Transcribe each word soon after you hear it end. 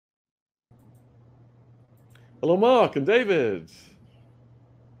Hello, Mark and David.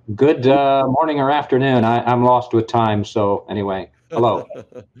 Good morning or afternoon. I'm lost with time. So anyway, hello.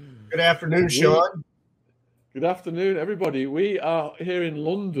 Good afternoon, we, Sean. Good afternoon, everybody. We are here in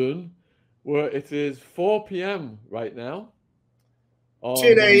London, where it is 4 p.m. right now. 10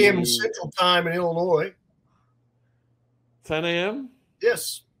 On a.m. the Central Time in Illinois. 10 a.m.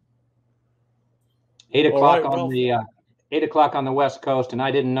 Yes. 8 o'clock right, on well, the 8 o'clock on the West Coast, and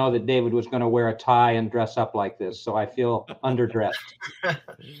I didn't know that David was going to wear a tie and dress up like this, so I feel underdressed.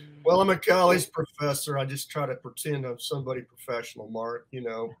 Well, I'm a college professor. I just try to pretend I'm somebody professional, Mark. You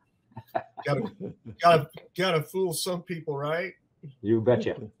know, gotta fool some people, right? You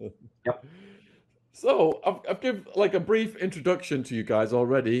betcha. Yep. So I've given like a brief introduction to you guys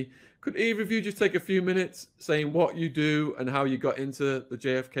already. Could either of you just take a few minutes saying what you do and how you got into the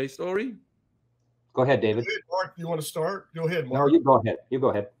JFK story? Go ahead, David. Go ahead, Mark, you want to start? Go ahead, No, Mark. you go ahead. You go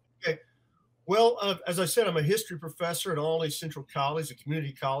ahead. Okay. Well, as I said, I'm a history professor at Olney Central College, a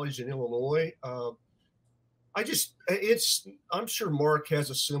community college in Illinois. I'm sure Mark has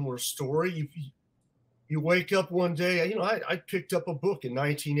a similar story. You wake up one day, I picked up a book in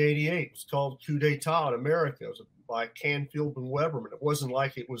 1988. It was called Coup d'etat in America. It was by Canfield and Weberman. It wasn't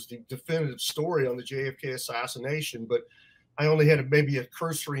like it was the definitive story on the JFK assassination, but I only had maybe a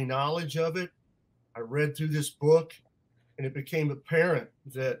cursory knowledge of it. I read through this book, and it became apparent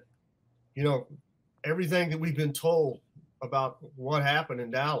that, everything that we've been told about what happened in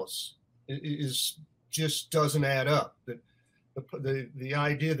Dallas is just doesn't add up. That the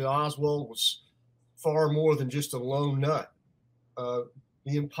idea that Oswald was far more than just a lone nut, the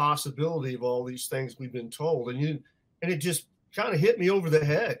impossibility of all these things we've been told, and it just kind of hit me over the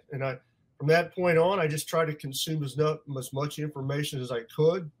head. And from that point on, I just tried to consume as much information as I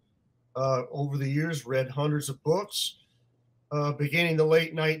could. Over the years, read hundreds of books. Beginning the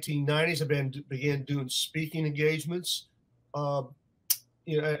late 1990s, I began doing speaking engagements. I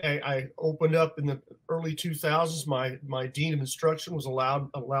opened up in the early 2000s. My dean of instruction was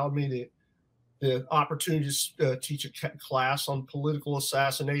allowed me the opportunity to teach a class on political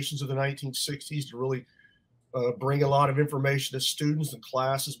assassinations of the 1960s to really bring a lot of information to students. The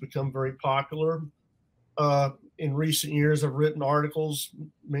class has become very popular. In recent years, I've written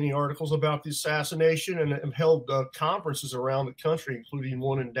many articles about the assassination, and have held conferences around the country, including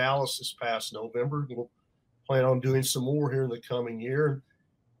one in Dallas this past November. We'll plan on doing some more here in the coming year.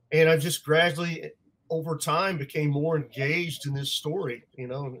 And I've just gradually, over time, became more engaged in this story,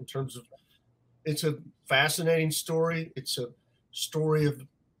 in terms of, it's a fascinating story. It's a story of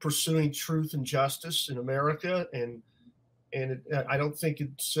pursuing truth and justice in America, and I don't think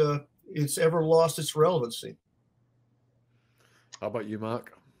it's ever lost its relevancy. How about you,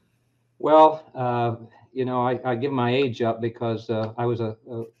 Mark? Well, I give my age up because I was a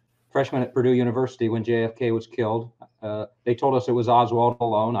freshman at Purdue University when JFK was killed. They told us it was Oswald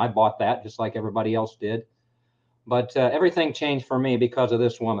alone. I bought that just like everybody else did. But everything changed for me because of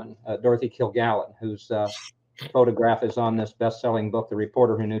this woman, Dorothy Kilgallen, whose photograph is on this best-selling book, The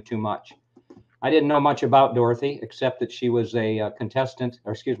Reporter Who Knew Too Much. I didn't know much about Dorothy, except that she was a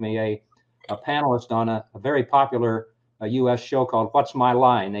panelist on a very popular U.S. show called What's My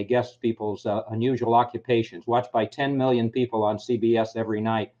Line? They guessed people's unusual occupations, watched by 10 million people on CBS every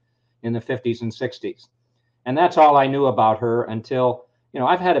night in the 50s and 60s. And that's all I knew about her until,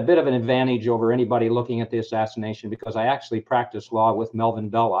 I've had a bit of an advantage over anybody looking at the assassination because I actually practiced law with Melvin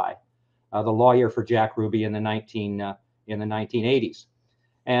Belli, the lawyer for Jack Ruby in the 1980s.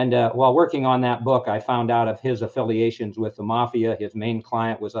 And while working on that book, I found out of his affiliations with the Mafia. His main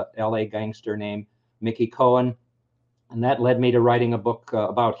client was a LA gangster named Mickey Cohen. And that led me to writing a book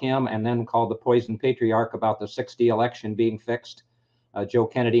about him, and then called The Poison Patriarch, about the 60 election being fixed. Joe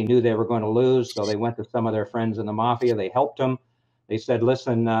Kennedy knew they were going to lose, so they went to some of their friends in the Mafia. They helped him. They said,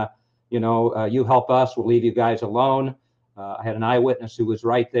 listen, you help us, we'll leave you guys alone. I had an eyewitness who was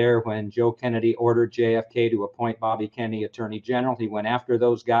right there when Joe Kennedy ordered JFK to appoint Bobby Kennedy Attorney General. He went after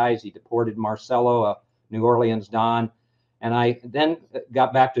those guys. He deported Marcello, a New Orleans Don. And I then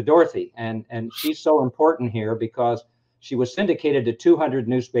got back to Dorothy. And she's so important here because she was syndicated to 200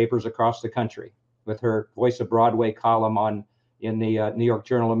 newspapers across the country with her Voice of Broadway column in the New York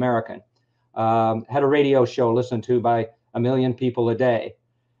Journal American. Had a radio show listened to by 1 million people a day.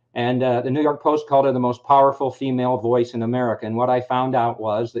 And the New York Post called her the most powerful female voice in America. And what I found out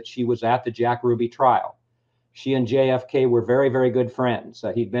was that she was at the Jack Ruby trial. She and JFK were very, very good friends.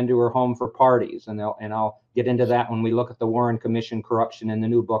 He'd been to her home for parties. And I'll get into that when we look at the Warren Commission corruption in the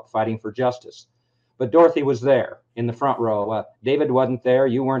new book, Fighting for Justice. But Dorothy was there in the front row. David wasn't there.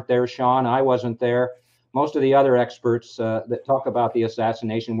 You weren't there, Sean. I wasn't there. Most of the other experts that talk about the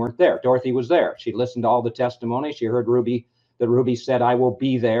assassination weren't there. Dorothy was there. She listened to all the testimony. She heard that Ruby said, "I will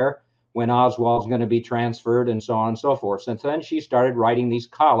be there when Oswald's going to be transferred," and so on and so forth. Since then, she started writing these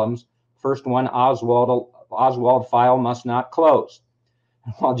columns. First one, Oswald file must not close.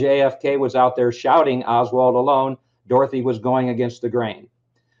 While JFK was out there shouting Oswald alone, Dorothy was going against the grain.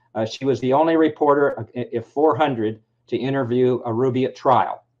 She was the only reporter, if 400, to interview Ruby at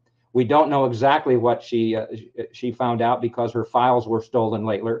trial. We don't know exactly what she found out because her files were stolen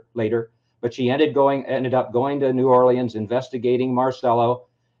later, but she ended up going to New Orleans, investigating Marcello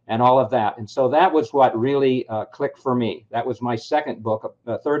and all of that. And so that was what really clicked for me. That was my third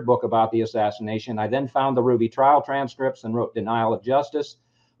book about the assassination. I then found the Ruby trial transcripts and wrote Denial of Justice.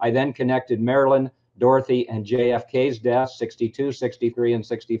 I then connected Marilyn, Dorothy, and JFK's deaths, 62, 63, and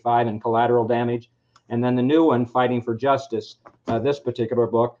 65, and collateral damage. And then the new one, Fighting for Justice, this particular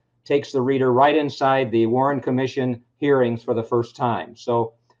book, takes the reader right inside the Warren Commission hearings for the first time.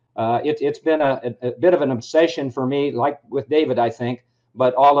 So it's been a bit of an obsession for me, like with David, I think,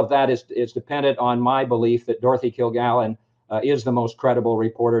 but all of that is dependent on my belief that Dorothy Kilgallen is the most credible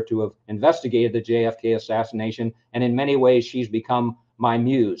reporter to have investigated the JFK assassination, and in many ways she's become my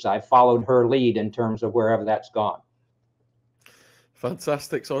muse. I've followed her lead in terms of wherever that's gone.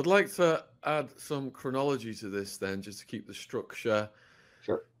 Fantastic. So I'd like to add some chronology to this then, just to keep the structure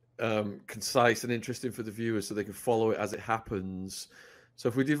sure. Concise and interesting for the viewers so they can follow it as it happens. So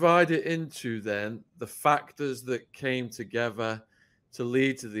if we divide it into then the factors that came together to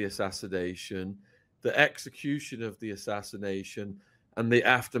lead to the assassination, the execution of the assassination, and the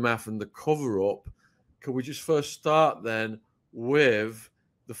aftermath and the cover-up, can we just first start then with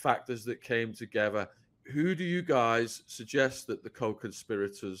the factors that came together? Who do you guys suggest that the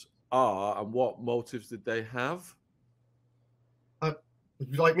co-conspirators are, and what motives did they have?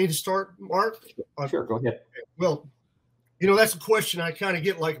 Would you like me to start, Mark? Sure, go ahead. Well, you know, that's a question I kind of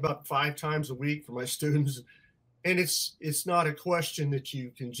get like about 5 times a week from my students. And it's not a question that you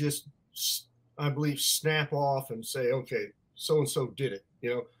can just, I believe, snap off and say, okay, so-and-so did it. You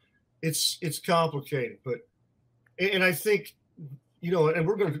know, it's complicated, but, and I think, you know, and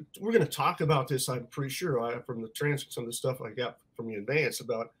we're going to talk about this, I'm pretty sure, from the transcripts, some of the stuff I got from the advance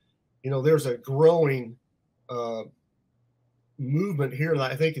about, you know, there's a growing movement here,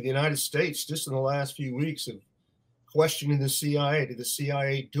 I think, in the United States, just in the last few weeks, of questioning the CIA. Did the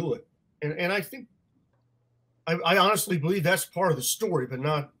CIA do it? And I think, I honestly believe that's part of the story,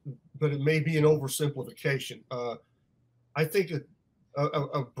 but it may be an oversimplification. I think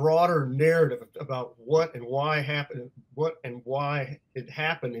a broader narrative about what and why it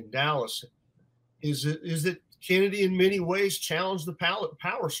happened in Dallas is that Kennedy in many ways challenged the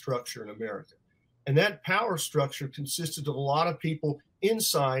power structure in America. And that power structure consisted of a lot of people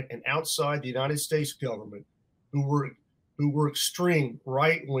inside and outside the United States government who were extreme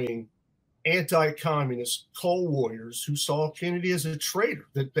right-wing, anti-communist Cold Warriors who saw Kennedy as a traitor,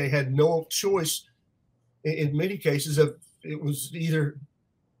 that they had no choice. In many cases, it was either,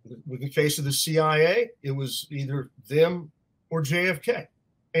 with the case of the CIA, it was either them or JFK,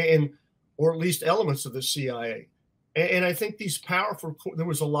 or at least elements of the CIA. And I think these there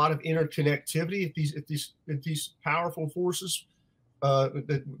was a lot of interconnectivity at these powerful forces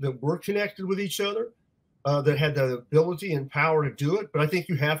that were connected with each other, that had the ability and power to do it. But I think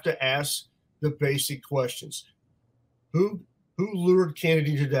you have to ask the basic questions: who lured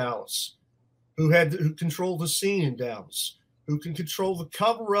Kennedy to Dallas? Who controlled the scene in Dallas? Who can control the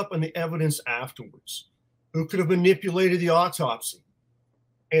cover-up and the evidence afterwards? Who could have manipulated the autopsy?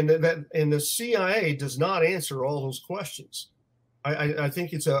 And the CIA does not answer all those questions. I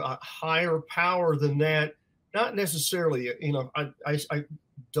think it's a higher power than that. Not necessarily, you know, I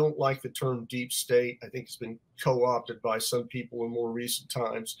don't like the term deep state. I think it's been co-opted by some people in more recent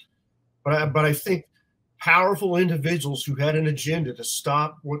times. But I think powerful individuals who had an agenda to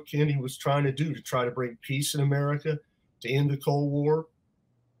stop what Kennedy was trying to do, to try to bring peace in America, to end the Cold War,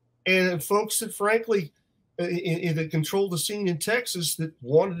 and folks that frankly that controlled the scene in Texas, that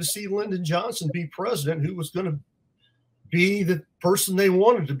wanted to see Lyndon Johnson be president, who was going to be the person they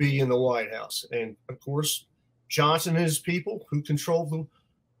wanted to be in the White House. And of course, Johnson and his people who controlled the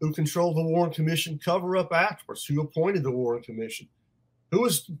Warren Commission cover-up afterwards, who appointed the Warren Commission, who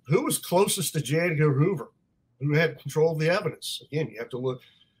was closest to J. Edgar Hoover, who had control of the evidence. Again, you have to look.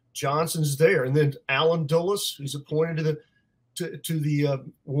 Johnson's there, and then Allen Dulles, who's appointed to the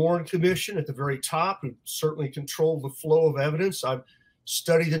Warren Commission at the very top, who certainly controlled the flow of evidence. I've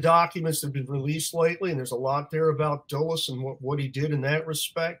studied the documents that have been released lately, and there's a lot there about Dulles and what he did in that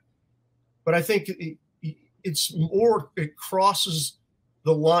respect. But I think it crosses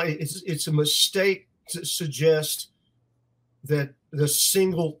the line. It's a mistake suggest that the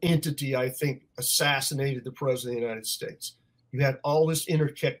single entity, I think, assassinated the president of the United States. You had all this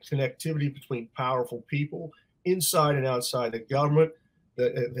interconnectivity between powerful people inside and outside the government.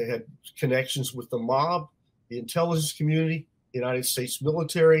 They had connections with the mob, the intelligence community, the United States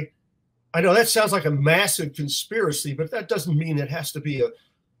military. I know that sounds like a massive conspiracy, but that doesn't mean it has to be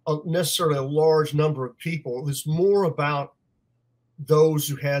necessarily a large number of people. It's more about those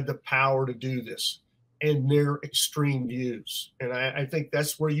who had the power to do this and their extreme views. And I think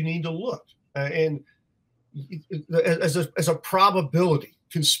that's where you need to look. And as a probability,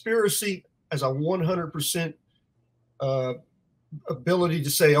 conspiracy as a 100% ability to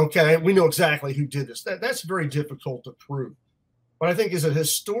say, okay, we know exactly who did this. That's very difficult to prove. But I think as a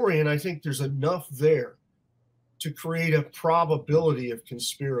historian, I think there's enough there to create a probability of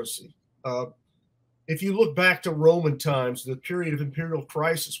conspiracy. If you look back to Roman times, the period of imperial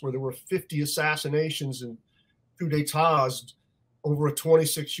crisis where there were 50 assassinations and coups d'etats over a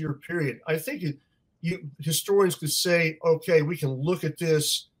 26-year period, I think historians could say, okay, we can look at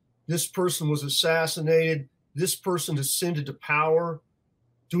this. This person was assassinated. This person ascended to power.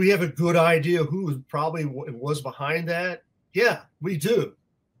 Do we have a good idea who probably was behind that? Yeah, we do.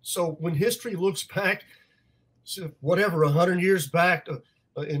 So when history looks back, whatever, 100 years back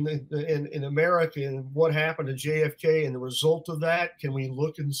in America and what happened to JFK and the result of that, can we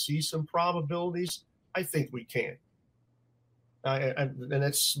look and see some probabilities? I think we can. And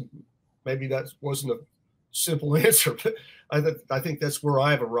maybe that wasn't a simple answer, but I think that's where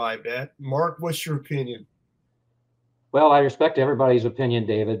I've arrived at. Mark, what's your opinion? Well, I respect everybody's opinion,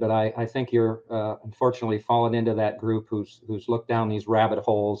 David, but I think you're unfortunately fallen into that group who's looked down these rabbit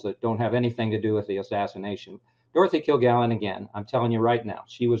holes that don't have anything to do with the assassination. Dorothy Kilgallen, again, I'm telling you right now,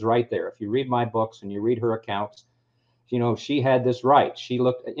 she was right there. If you read my books and you read her accounts, you know, she had this right. She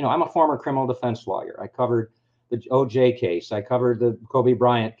looked, you know, I'm a former criminal defense lawyer. I covered the OJ case. I covered the Kobe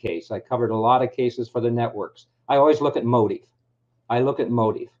Bryant case. I covered a lot of cases for the networks. I always look at motive. I look at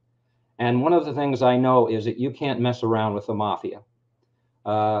motive. And one of the things I know is that you can't mess around with the mafia.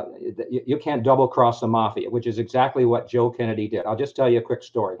 You can't double cross the mafia, which is exactly what Joe Kennedy did. I'll just tell you a quick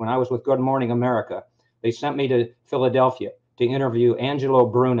story. When I was with Good Morning America, they sent me to Philadelphia to interview Angelo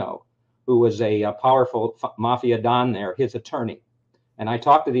Bruno, who was a powerful mafia don there, his attorney. And I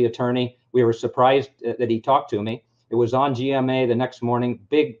talked to the attorney. We were surprised that he talked to me. It was on GMA the next morning.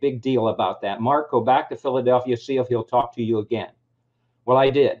 Big deal about that. Mark, go back to Philadelphia, see if he'll talk to you again. Well,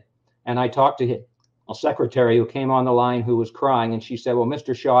 I did. And I talked to a secretary who came on the line who was crying. And she said, well,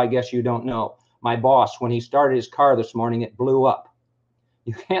 Mr. Shaw, I guess you don't know. My boss, when he started his car this morning, it blew up.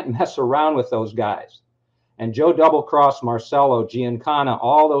 You can't mess around with those guys. And Joe double-crossed Marcello, Giancana,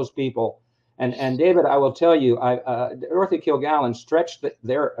 all those people. And David, I will tell you, Dorothy Kilgallen stretched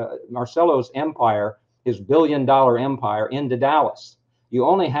Marcello's empire, his billion-dollar empire, into Dallas. You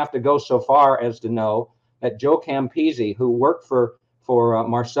only have to go so far as to know that Joe Campisi, who worked for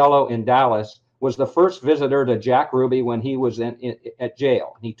Marcello in Dallas, was the first visitor to Jack Ruby when he was at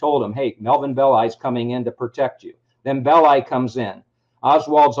jail. He told him, hey, Melvin Belli's coming in to protect you. Then Belli comes in.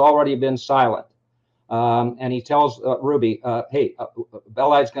 Oswald's already been silent. And he tells Ruby, hey,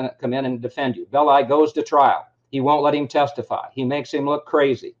 Belli's going to come in and defend you. Belli goes to trial. He won't let him testify. He makes him look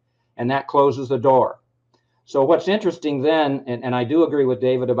crazy. And that closes the door. So what's interesting then, and I do agree with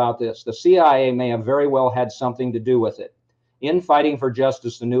David about this, the CIA may have very well had something to do with it. In Fighting for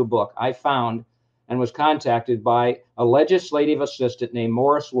Justice, the new book, I found and was contacted by a legislative assistant named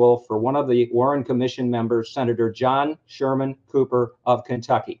Morris Wolf for one of the Warren Commission members, Senator John Sherman Cooper of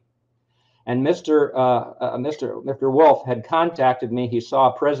Kentucky. And Mr. Wolf had contacted me. He saw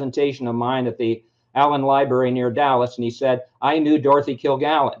a presentation of mine at the Allen Library near Dallas, and he said, I knew Dorothy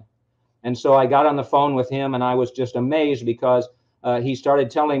Kilgallen. And so I got on the phone with him, and I was just amazed because he started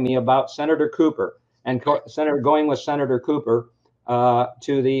telling me about Senator Cooper and going with Senator Cooper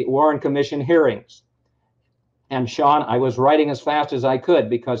to the Warren Commission hearings. And Sean, I was writing as fast as I could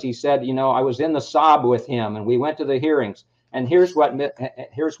because he said, you know, I was in the sob with him, and we went to the hearings. And here's what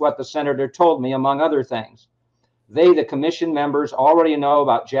the senator told me, among other things. They, the commission members, already know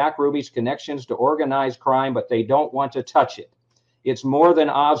about Jack Ruby's connections to organized crime, but they don't want to touch it. It's more than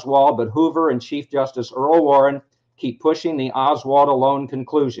Oswald, but Hoover and Chief Justice Earl Warren keep pushing the Oswald alone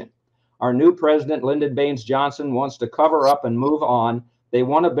conclusion. Our new president, Lyndon Baines Johnson, wants to cover up and move on. They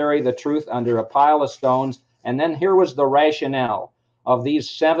want to bury the truth under a pile of stones. And then here was the rationale of these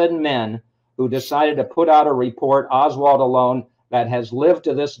 7 men who decided to put out a report, Oswald alone, that has lived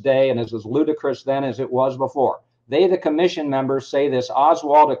to this day and is as ludicrous then as it was before. They, the commission members, say this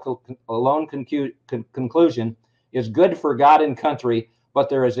Oswald alone conclusion is good for God and country, but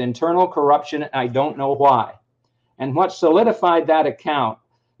there is internal corruption. I don't know why. And what solidified that account,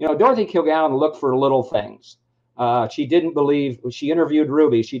 you know, Dorothy Kilgallen looked for little things. She didn't believe, she interviewed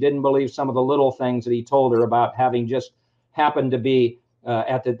Ruby, she didn't believe some of the little things that he told her about having just happened to be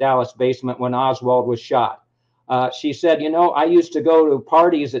at the Dallas basement when Oswald was shot. She said, you know, I used to go to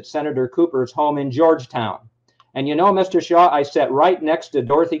parties at Senator Cooper's home in Georgetown. And you know, Mr. Shaw, I sat right next to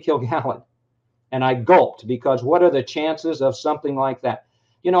Dorothy Kilgallen. And I gulped, because what are the chances of something like that?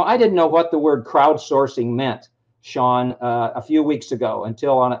 You know, I didn't know what the word crowdsourcing meant, Sean, a few weeks ago,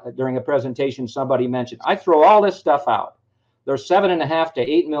 until during a presentation somebody mentioned. I throw all this stuff out. There's 7.5 to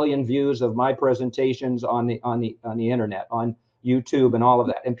 8 million views of my presentations on the internet, on YouTube and all of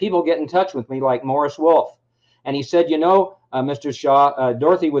that. And people get in touch with me like Morris Wolf. And he said, you know, Mr. Shaw,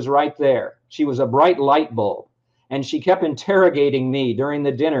 Dorothy was right there. She was a bright light bulb. And she kept interrogating me during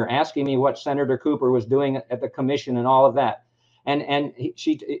the dinner, asking me what Senator Cooper was doing at the commission and all of that. And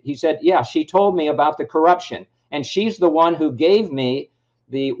he said, yeah, she told me about the corruption. And she's the one who gave me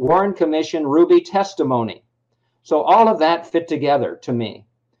the Warren Commission Ruby testimony. So all of that fit together to me.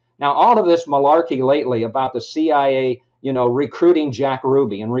 Now, all of this malarkey lately about the CIA, you know, recruiting Jack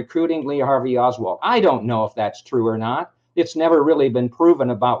Ruby and recruiting Lee Harvey Oswald, I don't know if that's true or not. It's never really been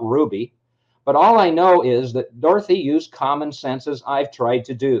proven about Ruby. But all I know is that Dorothy used common sense, as I've tried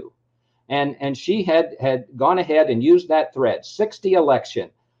to do. And she had gone ahead and used that thread. 60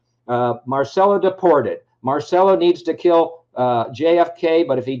 election. Marcelo deported. Marcelo needs to kill JFK,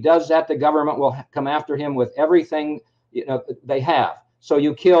 but if he does that, the government will come after him with everything, you know, they have. So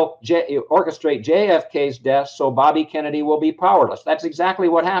you you orchestrate JFK's death so Bobby Kennedy will be powerless. That's exactly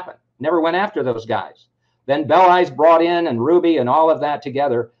what happened. Never went after those guys. Then Bell Eyes brought in and Ruby and all of that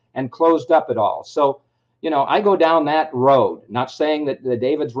together and closed up it all. So, you know, I go down that road, not saying that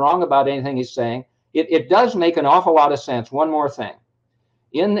David's wrong about anything he's saying. It does make an awful lot of sense. One more thing.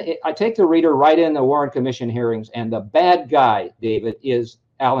 I take the reader right in the Warren Commission hearings, and the bad guy, David, is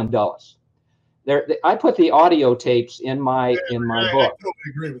Alan Dulles. I put the audio tapes in my book. I totally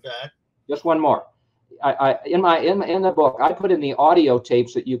agree with that. Just one more. In the book, I put in the audio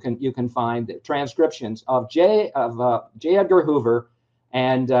tapes that you can find, the transcriptions of J. Edgar Hoover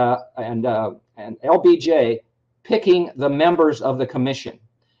and LBJ picking the members of the commission.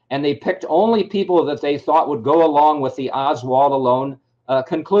 And they picked only people that they thought would go along with the Oswald alone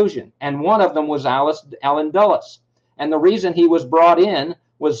conclusion. And one of them was Alan Dulles. And the reason he was brought in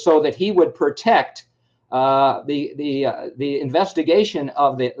was so that he would protect the investigation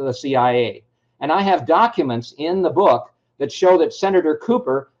of the CIA. And I have documents in the book that show that Senator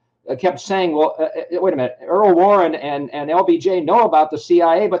Cooper kept saying, well, wait a minute, Earl Warren and LBJ know about the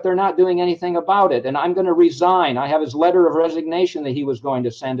CIA, but they're not doing anything about it. And I'm going to resign. I have his letter of resignation that he was going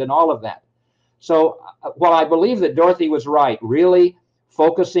to send and all of that. So while I believe that Dorothy was right, really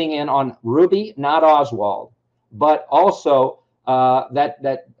focusing in on Ruby, not Oswald, but also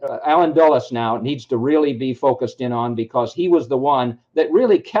that Alan Dulles now needs to really be focused in on, because he was the one that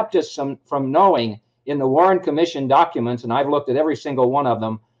really kept us from knowing in the Warren Commission documents, and I've looked at every single one of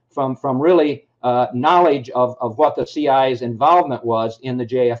them, from really knowledge of what the CIA's involvement was in the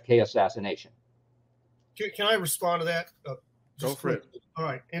JFK assassination. Can I respond to that? Go for it. All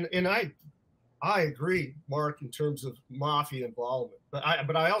right, and I agree, Mark, in terms of Mafia involvement, but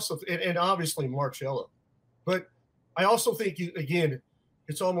I also, and obviously Marcello, but I also think again,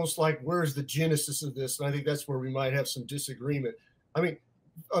 it's almost like, where's the genesis of this? And I think that's where we might have some disagreement. I mean,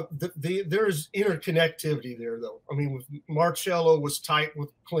 there's interconnectivity there, though. I mean, with Marcello was tight with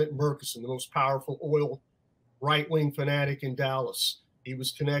Clint Murchison, the most powerful oil right-wing fanatic in Dallas. He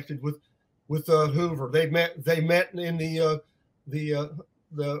was connected with Hoover. They met in the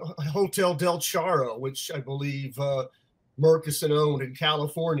Hotel Del Charro, which I believe Murchison owned in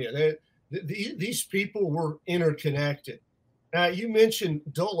California. These people were interconnected. Now, you mentioned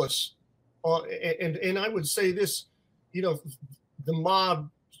Dulles, and I would say this, you know, the mob,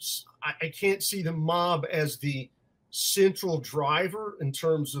 I can't see the mob as the central driver in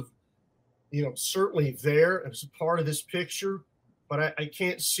terms of, you know, certainly there as a part of this picture, but I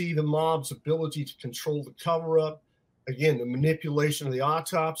can't see the mob's ability to control the cover-up. Again, the manipulation of the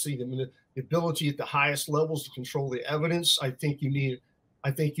autopsy, the ability at the highest levels to control the evidence. I think you need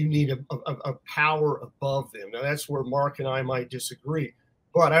a power above them. Now, that's where Mark and I might disagree.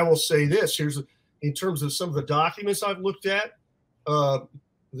 But I will say this, in terms of some of the documents I've looked at,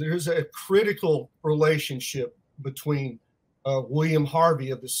 there's a critical relationship between William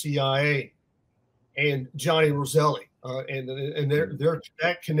Harvey of the CIA and Johnny Roselli. And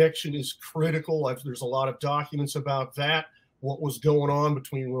that connection is critical. There's a lot of documents about that, what was going on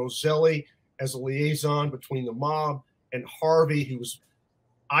between Roselli as a liaison between the mob and Harvey, who was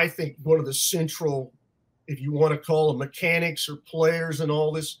I think one of the central, if you want to call them mechanics or players and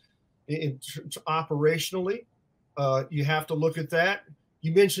all this operationally, you have to look at that.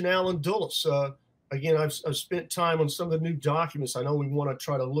 You mentioned Alan Dulles. Again, I've spent time on some of the new documents. I know we want to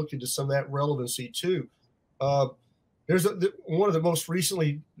try to look into some of that relevancy too. There's one of the most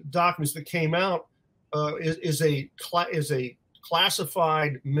recently documents that came out is a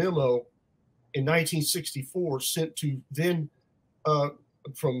classified memo in 1964 sent to then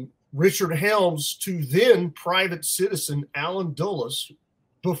from Richard Helms to then private citizen Alan Dulles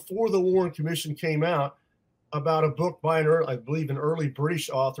before the Warren Commission came out, about a book by I believe an early British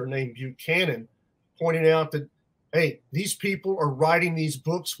author named Buchanan, pointing out that, hey, these people are writing these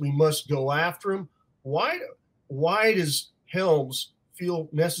books. We must go after them. Why does Helms feel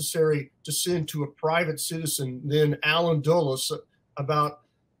necessary to send to a private citizen, then Alan Dulles, about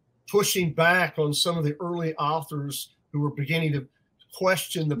pushing back on some of the early authors who were beginning to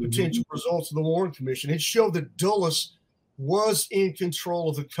question the potential results of the Warren Commission? It showed that Dulles was in control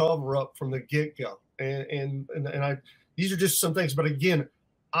of the cover-up from the get-go. And these are just some things. But again,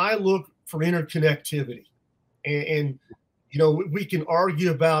 I look for interconnectivity. And you know, we can argue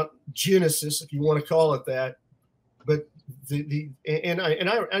about Genesis, if you want to call it that, but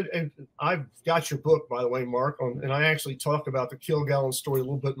I've got your book, by the way, Mark, and I actually talk about the Kilgallen story a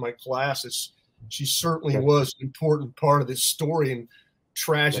little bit in my classes. She certainly was an important part of this story, and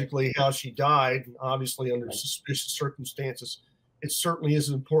tragically how she died, obviously under suspicious circumstances. It certainly is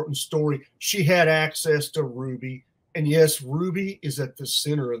an important story. She had access to Ruby, and yes, Ruby is at the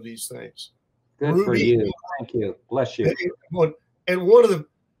center of these things. Good Ruby, for you. Thank you. Bless you. And one of the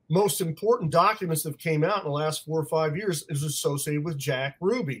most important documents that came out in the last 4 or 5 years is associated with Jack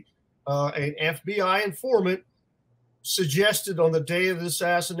Ruby. An FBI informant suggested on the day of the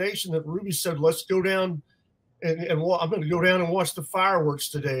assassination that Ruby said, let's go down and I'm going to go down and watch the fireworks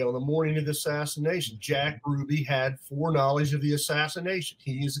today on the morning of the assassination. Jack Ruby had foreknowledge of the assassination.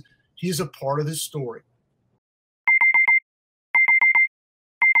 He's a part of this story.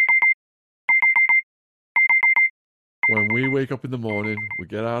 When we wake up in the morning, we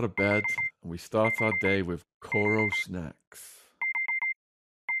get out of bed and we start our day with Coro Snacks.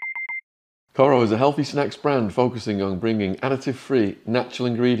 Coro is a healthy snacks brand focusing on bringing additive-free, natural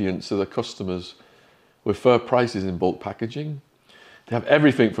ingredients to their customers with fair prices in bulk packaging. They have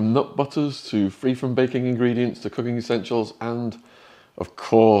everything from nut butters to free from baking ingredients to cooking essentials and, of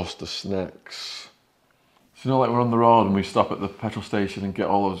course, the snacks. So, you know, like we're on the road and we stop at the petrol station and get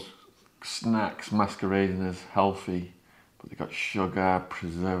all those snacks masquerading as healthy, but they've got sugar,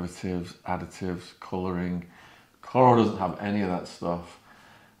 preservatives, additives, colouring. Coro doesn't have any of that stuff,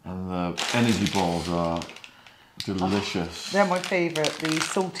 and the energy balls are delicious. They're my favourite, the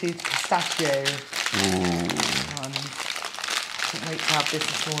salted pistachio. Ooh. Can't wait to have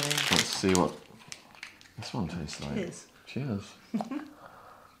this morning. Let's see what this one tastes like. Cheers. Cheers.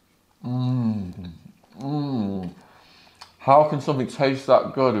 How can something taste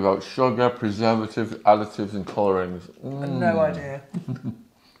that good without sugar, preservatives, additives, and colourings? No idea.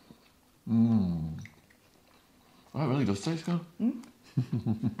 Oh, it really does taste good.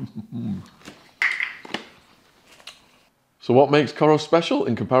 So what makes Coro special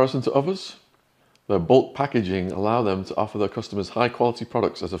in comparison to others? Their bulk packaging allow them to offer their customers high quality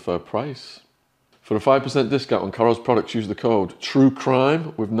products at a fair price. For a 5% discount on Coro's products, use the code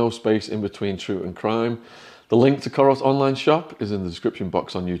TRUECRIME with no space in between true and crime. The link to Coro's online shop is in the description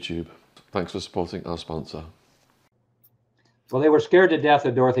box on YouTube. Thanks for supporting our sponsor. Well, they were scared to death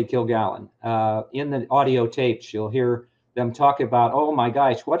of Dorothy Kilgallen. In the audio tapes, you'll hear them talk about, oh my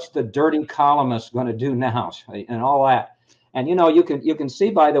gosh, what's the dirty columnist going to do now, and all that. And you know, you can see,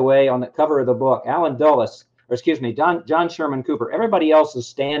 by the way, on the cover of the book, Alan Dulles, or excuse me, John Sherman Cooper. Everybody else is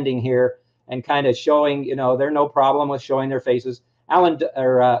standing here and kind of showing, you know, they're no problem with showing their faces.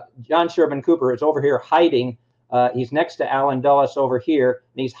 John Sherman Cooper is over here hiding. He's next to Alan Dulles over here,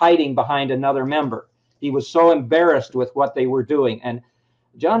 and he's hiding behind another member. He was so embarrassed with what they were doing. And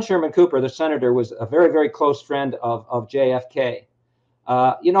John Sherman Cooper, the senator, was a very, very close friend of JFK.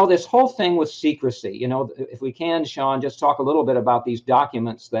 You know, this whole thing with secrecy, you know, if we can, Sean, just talk a little bit about these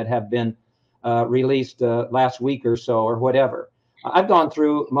documents that have been released last week or so or whatever. I've gone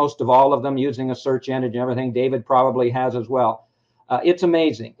through most of all of them using a search engine and everything. David probably has as well. It's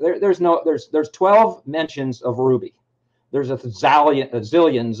amazing. There's 12 mentions of Ruby. There's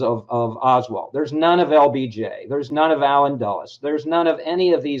zillions of Oswald. There's none of LBJ. There's none of Alan Dulles. There's none of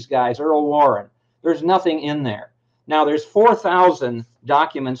any of these guys, Earl Warren. There's nothing in there. Now, there's 4,000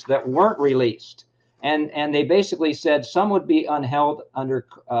 documents that weren't released. And they basically said some would be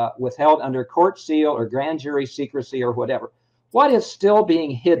withheld under court seal or grand jury secrecy or whatever. What is still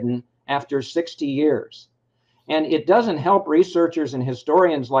being hidden after 60 years? And it doesn't help researchers and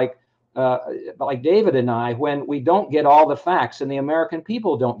historians like David and I when we don't get all the facts, and the American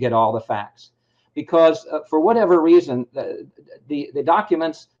people don't get all the facts. Because for whatever reason, the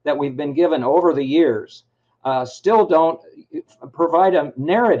documents that we've been given over the years still don't provide a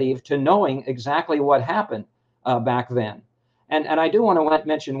narrative to knowing exactly what happened back then. And I do want to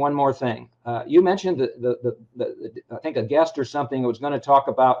mention one more thing. You mentioned I think a guest or something was going to talk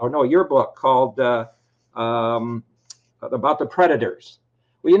about, or no, your book called about the Predators.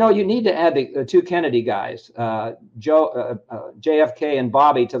 Well, you know, you need to add the two Kennedy guys, JFK and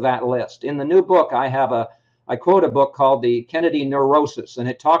Bobby, to that list. In the new book, I quote a book called The Kennedy Neurosis, and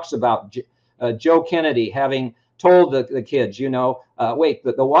it talks about Joe Kennedy having told the kids, you know, wait,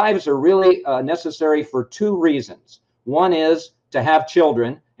 the wives are really necessary for two reasons. One is to have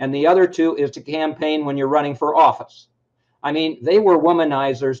children, and the other two is to campaign when you're running for office. I mean, they were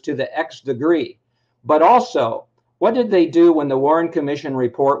womanizers to the X degree. But also, what did they do when the Warren Commission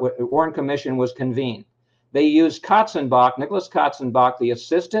was convened? They used Nicholas Katzenbach, the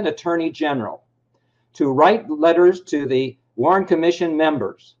Assistant Attorney General, to write letters to the Warren Commission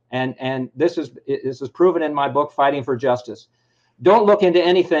members. And this is proven in my book, Fighting for Justice. Don't look into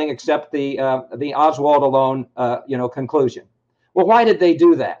anything except the Oswald alone, conclusion. Well, why did they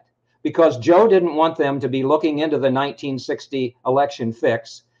do that? Because Joe didn't want them to be looking into the 1960 election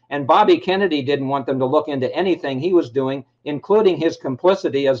fix, and Bobby Kennedy didn't want them to look into anything he was doing, including his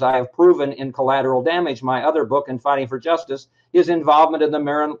complicity, as I have proven in Collateral Damage, my other book in Fighting for Justice, his involvement in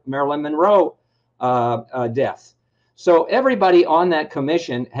the Marilyn Monroe death. So everybody on that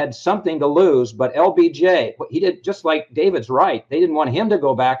commission had something to lose, but LBJ, he did, just like David's right. They didn't want him to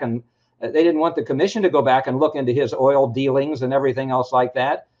go back, and they didn't want the commission to go back and look into his oil dealings and everything else like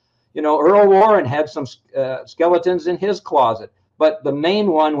that. You know, Earl Warren had some skeletons in his closet, but the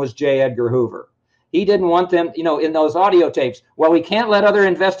main one was J. Edgar Hoover. He didn't want them, you know, in those audio tapes. Well, we can't let other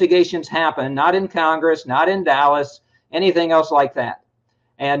investigations happen, not in Congress, not in Dallas, anything else like that.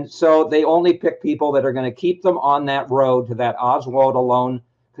 And so they only pick people that are going to keep them on that road to that Oswald alone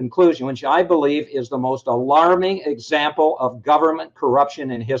conclusion, which I believe is the most alarming example of government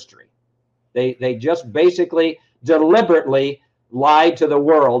corruption in history. They just basically deliberately lied to the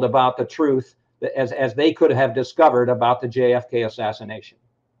world about the truth as they could have discovered about the JFK assassination.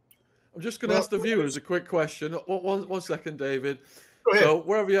 I'm just going to ask the viewers a quick question. One second, David. Go ahead. So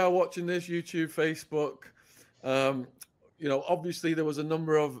wherever you are watching this, YouTube, Facebook, you know, obviously there was a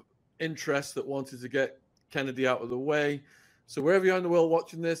number of interests that wanted to get Kennedy out of the way. So wherever you are in the world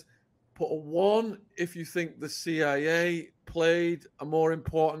watching this, put a 1 if you think the CIA played a more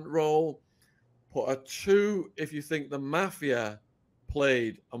important role. Put a 2 if you think the Mafia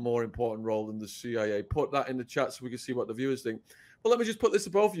played a more important role than the CIA. Put that in the chat so we can see what the viewers think. But let me just put this to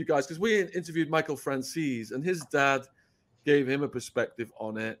both of you guys, because we interviewed Michael Francis, and his dad gave him a perspective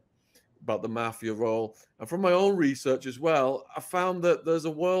on it, about the Mafia role. And from my own research as well, I found that there's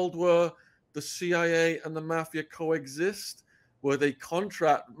a world where the CIA and the Mafia coexist, where they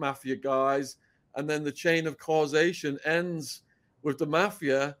contract Mafia guys, and then the chain of causation ends with the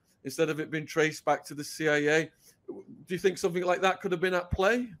Mafia instead of it being traced back to the CIA. Do you think something like that could have been at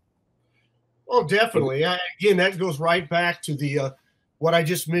play? Oh, definitely. Again, that goes right back to the what I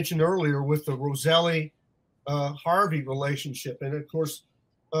just mentioned earlier with the Roselli-Harvey relationship. And, of course,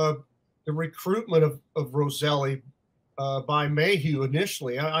 the recruitment of Roselli by Mayhew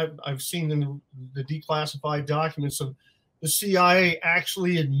initially. I've seen in the declassified documents of the CIA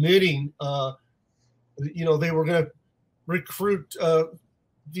actually admitting, you know, they were going to recruit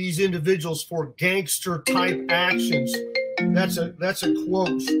these individuals for gangster type actions. That's a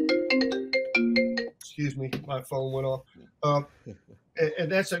quote. Excuse me, my phone went off.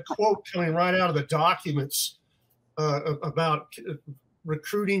 And that's a quote coming right out of the documents about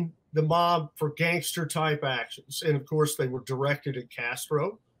recruiting the mob for gangster type actions. And of course, they were directed at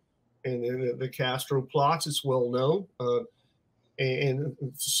Castro and the Castro plots. It's well known, and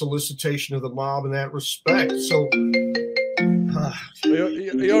solicitation of the mob in that respect. So,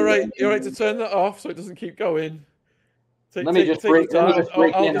 you're all right. You're right to turn that off so it doesn't keep going. Let me just break I'll just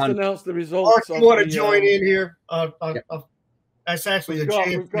announce the results. Mark, you want to join in here? That's actually a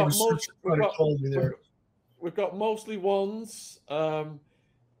JFK researcher trying to call me there. We've got mostly 1s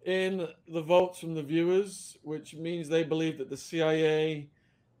in the votes from the viewers, which means they believe that the CIA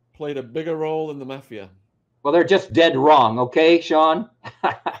played a bigger role than the Mafia. Well, they're just dead wrong, okay, Sean?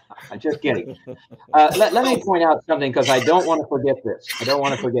 I'm just kidding. Let me point out something, because I don't want to forget this.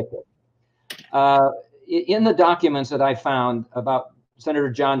 In the documents that I found about Senator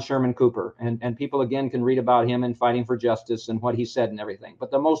John Sherman Cooper, and people again can read about him and fighting for justice and what he said and everything. But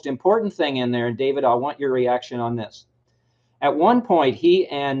the most important thing in there, and David, I want your reaction on this. At one point, he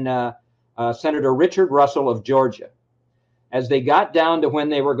and Senator Richard Russell of Georgia, as they got down to when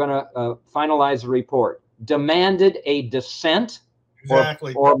they were going to finalize the report, demanded a dissent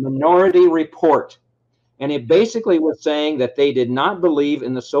or minority report. And it basically was saying that they did not believe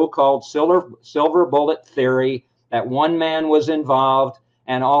in the so-called silver bullet theory, that one man was involved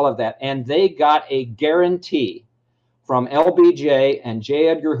and all of that. And they got a guarantee from LBJ and J.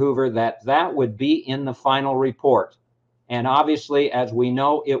 Edgar Hoover that that would be in the final report. And obviously, as we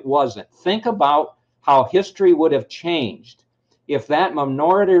know, it wasn't. Think about how history would have changed if that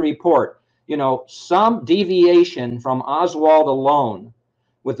minority report, you know, some deviation from Oswald alone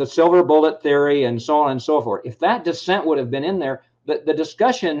with the silver bullet theory and so on and so forth, if that dissent would have been in there, the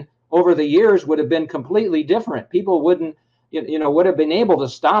discussion over the years would have been completely different. People wouldn't, you know, would have been able to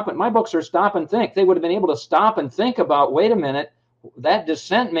stop it. My books are stop and think. They would have been able to stop and think about, wait a minute, that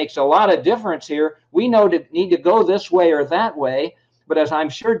dissent makes a lot of difference here. We need to go this way or that way. But as I'm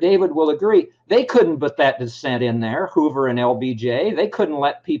sure David will agree, they couldn't put that dissent in there, Hoover and LBJ. They couldn't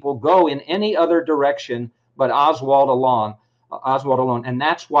let people go in any other direction but Oswald alone. And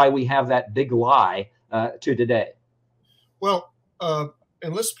that's why we have that big lie to today. Well,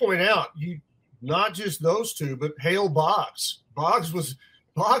 and let's point out, not just those two, but Hale Boggs. Boggs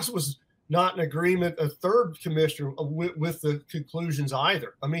was not in agreement, a third commissioner, with the conclusions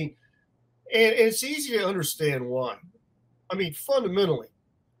either. I mean, and it's easy to understand why. I mean, fundamentally,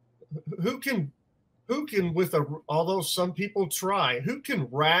 who can although some people try, who can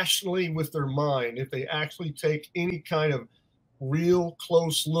rationally with their mind, if they actually take any kind of real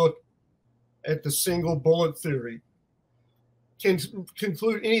close look at the single bullet theory, can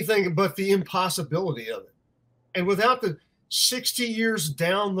conclude anything but the impossibility of it? And without the 60 years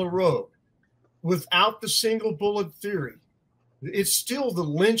down the road, without the single bullet theory, it's still the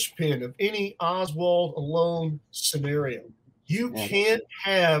linchpin of any Oswald alone scenario. You can't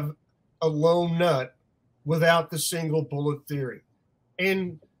have a lone nut without the single bullet theory.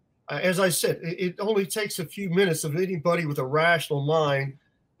 And as I said, it only takes a few minutes of anybody with a rational mind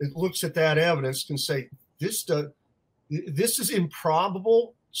that looks at that evidence can say, this is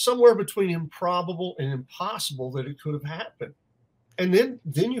improbable, somewhere between improbable and impossible that it could have happened. And then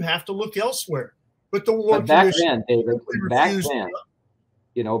you have to look elsewhere. But the one back then, David, back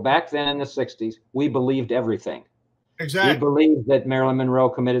then in the 60s, we believed everything. Exactly. We believed that Marilyn Monroe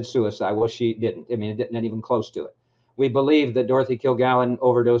committed suicide. Well, she didn't. I mean, not even close to it. We believed that Dorothy Kilgallen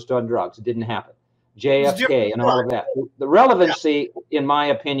overdosed on drugs. It didn't happen. JFK and all of that. The relevancy, in my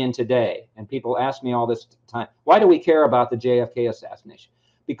opinion, today, and people ask me all this time, why do we care about the JFK assassination?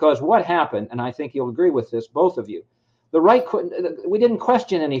 Because what happened, and I think you'll agree with this, both of you, we didn't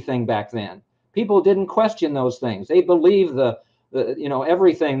question anything back then. People didn't question those things. They believed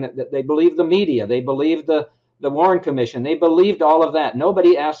everything that they believed the media. They believed the Warren Commission. They believed all of that.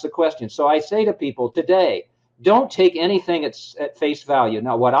 Nobody asked the question. So I say to people today, don't take anything at face value.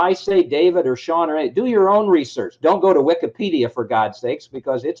 Now, what I say, David or Sean or do your own research. Don't go to Wikipedia, for God's sakes,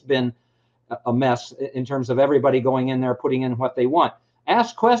 because it's been a mess in terms of everybody going in there, putting in what they want.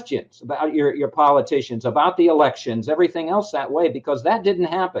 Ask questions about your politicians, about the elections, everything else that way, because that didn't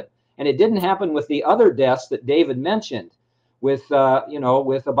happen. And it didn't happen with the other deaths that David mentioned, with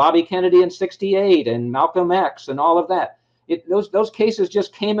Bobby Kennedy in '68 and Malcolm X and all of that. Those cases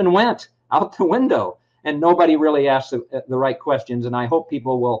just came and went out the window, and nobody really asked the right questions. And I hope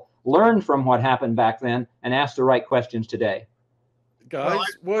people will learn from what happened back then and ask the right questions today. Guys,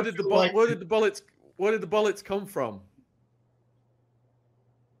 where did the bullets come from?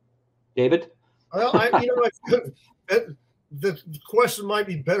 David? Well, the question might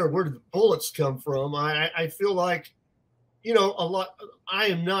be better. Where did the bullets come from? I feel like, I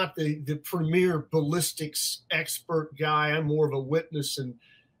am not the premier ballistics expert guy. I'm more of a witness and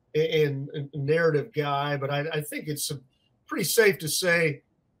narrative guy, but I think it's pretty safe to say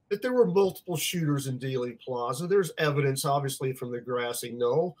that there were multiple shooters in Dealey Plaza. There's evidence, obviously, from the grassy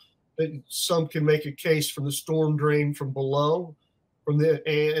knoll that some can make a case from the storm drain from below,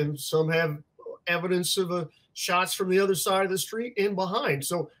 and some have evidence of shots from the other side of the street and behind.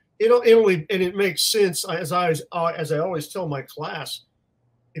 So it makes sense, as I always tell my class,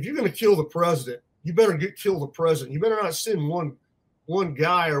 if you're going to kill the president, you better kill the president. You better not send one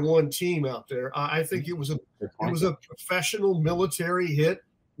guy or one team out there. I think it was a professional military hit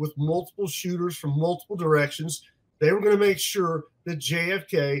with multiple shooters from multiple directions. They were going to make sure that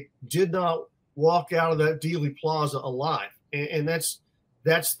JFK did not walk out of that Dealey Plaza alive, and that's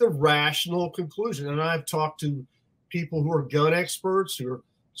the rational conclusion. And I've talked to people who are gun experts, who are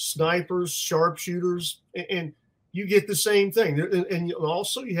snipers, sharpshooters, and you get the same thing. And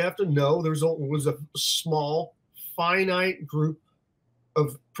also you have to know was a small, finite group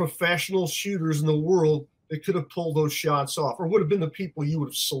of professional shooters in the world that could have pulled those shots off, or would have been the people you would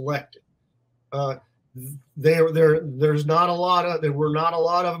have selected. There were not a lot of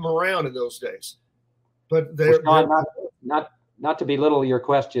them around in those days. But not to belittle your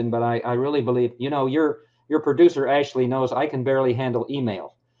question, but I really believe, your producer Ashley knows I can barely handle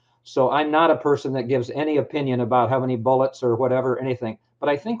email. So I'm not a person that gives any opinion about how many bullets or whatever, anything. But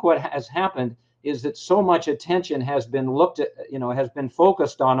I think what has happened is that so much attention has been has been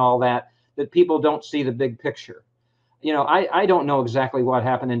focused on all that people don't see the big picture. I don't know exactly what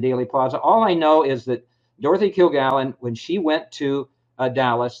happened in Dealey Plaza. All I know is that Dorothy Kilgallen, when she went to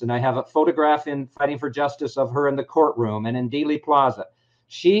Dallas, and I have a photograph in Fighting for Justice of her in the courtroom and in Dealey Plaza,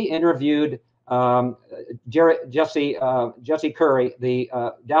 she interviewed Jesse Curry, the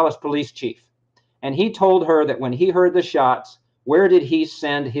Dallas police chief. And he told her that when he heard the shots, where did he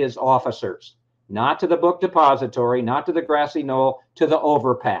send his officers? Not to the book depository, not to the grassy knoll, to the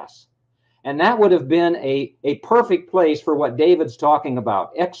overpass. And that would have been a perfect place for what David's talking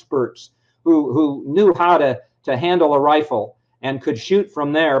about. Experts who knew how to handle a rifle and could shoot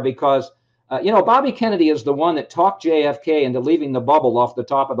from there, because, Bobby Kennedy is the one that talked JFK into leaving the bubble off the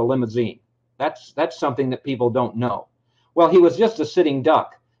top of the limousine. That's something that people don't know. Well, he was just a sitting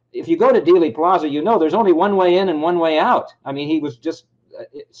duck. If you go to Dealey Plaza, there's only one way in and one way out. I mean, he was just a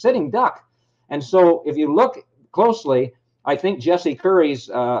sitting duck. And so if you look closely, I think Jesse Curry's,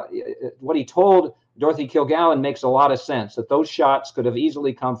 what he told Dorothy Kilgallen makes a lot of sense, that those shots could have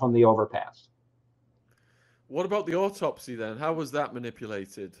easily come from the overpass. What about the autopsy then? How was that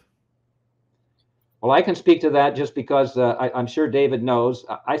manipulated? Well, I can speak to that just because I'm sure David knows.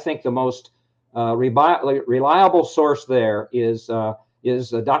 I think the most reliable source there is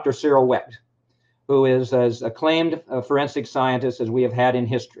Dr. Cyril Wecht, who is as acclaimed a forensic scientist as we have had in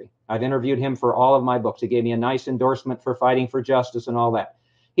history. I've interviewed him for all of my books. He gave me a nice endorsement for Fighting for Justice and all that.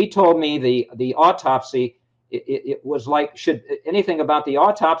 He told me the autopsy, it was like, should anything about the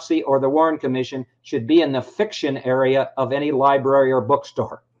autopsy or the Warren Commission should be in the fiction area of any library or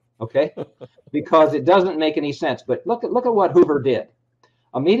bookstore, okay? Because it doesn't make any sense. But look at what Hoover did.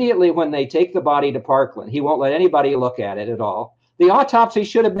 Immediately when they take the body to Parkland, he won't let anybody look at it at all. The autopsy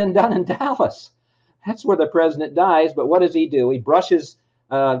should have been done in Dallas. That's where the president dies. But what does he do? He brushes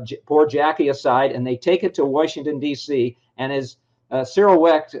poor Jackie aside, and they take it to Washington, D.C. And as Cyril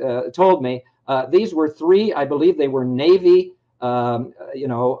Wecht told me, these were three, I believe they were Navy,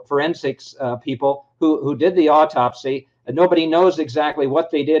 forensics people who did the autopsy. And nobody knows exactly what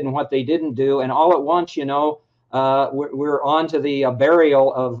they did and what they didn't do. And all at once, we're on to the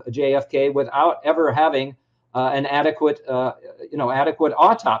burial of JFK without ever having an adequate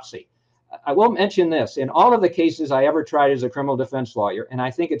autopsy. I will mention this. In all of the cases I ever tried as a criminal defense lawyer, and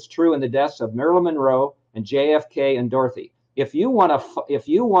I think it's true in the deaths of Marilyn Monroe and JFK and Dorothy, if you want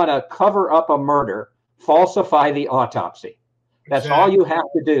to cover up a murder, falsify the autopsy. That's exactly all you have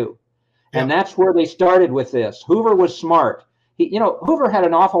to do. Yeah. And that's where they started with this. Hoover was smart. Hoover had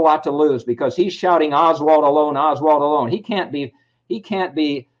an awful lot to lose because he's shouting Oswald alone, Oswald alone. He can't be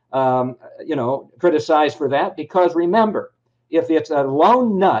criticized for that, because remember, if it's a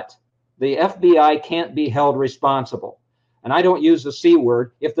lone nut, the FBI can't be held responsible. And I don't use the C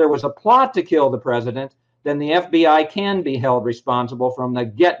word. If there was a plot to kill the president, then the FBI can be held responsible from the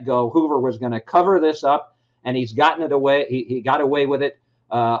get-go. Hoover was going to cover this up, and he's gotten it away. He got away with it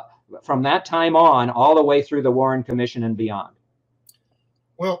from that time on, all the way through the Warren Commission and beyond.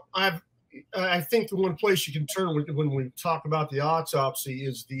 Well, I think the one place you can turn when we talk about the autopsy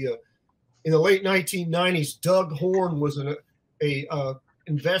is in the late 1990s, Doug Horn was an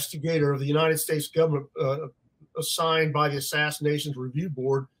investigator of the United States government assigned by the Assassinations Review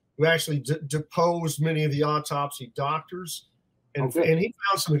Board, who actually deposed many of the autopsy doctors. And he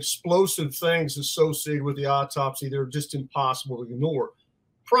found some explosive things associated with the autopsy that are just impossible to ignore.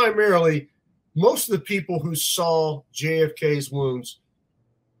 Primarily, most of the people who saw JFK's wounds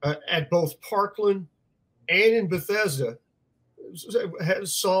at both Parkland and in Bethesda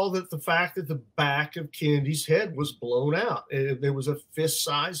saw that the fact that the back of Kennedy's head was blown out. There was a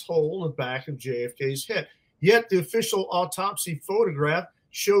fist-sized hole in the back of JFK's head. Yet the official autopsy photograph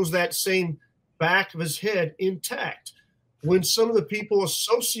shows that same back of his head intact. When some of the people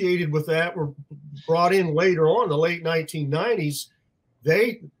associated with that were brought in later on in the late 1990s,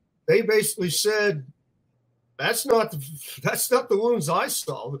 they basically said, that's not the wounds I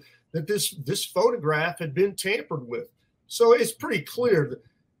saw, that this photograph had been tampered with. So it's pretty clear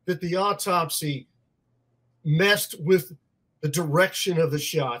that the autopsy messed with the direction of the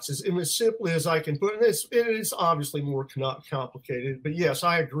shots, as simply as I can put it. It is obviously more complicated, but yes,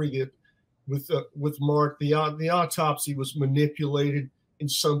 I agree that with Mark, the autopsy was manipulated in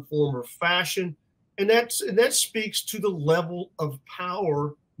some form or fashion, and that speaks to the level of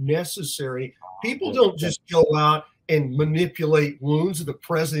power necessary. People don't just go out and manipulate wounds of the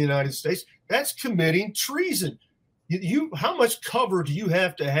president of the United States. That's committing treason. How much cover do you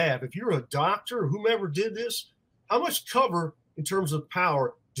have to have if you're a doctor or whomever did this? How much cover in terms of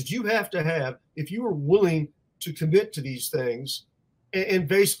power did you have to have if you were willing to commit to these things and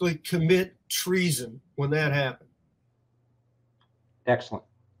basically commit treason when that happened? Excellent.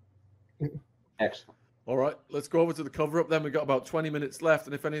 Excellent. All right, let's go over to the cover-up then. We've got about 20 minutes left,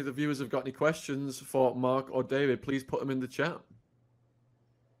 and if any of the viewers have got any questions for Mark or David, please put them in the chat.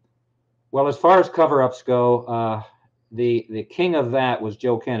 Well, as far as cover-ups go, the king of that was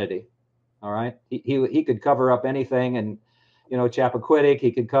Joe Kennedy. All right, he could cover up anything, and Chappaquiddick.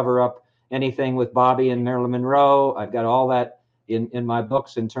 He could cover up anything with Bobby and Marilyn Monroe. I've got all that in my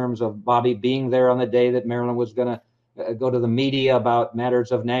books in terms of Bobby being there on the day that Marilyn was going to go to the media about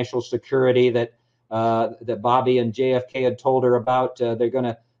matters of national security that Bobby and JFK had told her about. They're going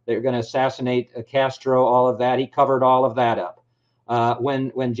to assassinate Castro. All of that. He covered all of that up.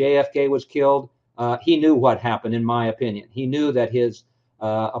 When JFK was killed, he knew what happened. In my opinion, he knew that his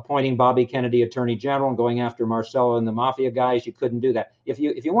appointing Bobby Kennedy Attorney General and going after Marcello and the Mafia guys, you couldn't do that. If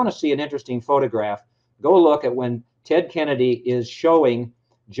you want to see an interesting photograph, go look at when Ted Kennedy is showing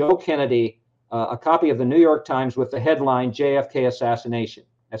Joe Kennedy a copy of the New York Times with the headline JFK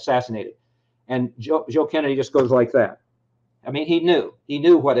assassinated. And Joe Kennedy just goes like that. I mean, he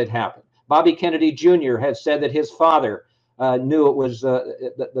knew what had happened. Bobby Kennedy Jr. had said that his father knew it was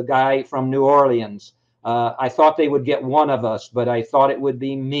the guy from New Orleans. I thought they would get one of us, but I thought it would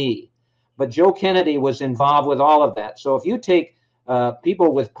be me. But Joe Kennedy was involved with all of that. So if you take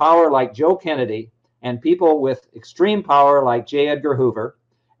people with power like Joe Kennedy and people with extreme power like J. Edgar Hoover,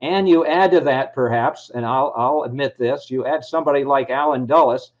 and you add to that perhaps, and I'll admit this, you add somebody like Allen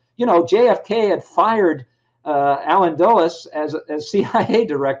Dulles. JFK had fired Allen Dulles as CIA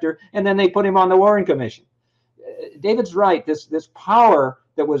director, and then they put him on the Warren Commission. David's right. This power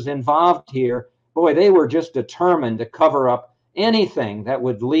that was involved here, boy, they were just determined to cover up anything that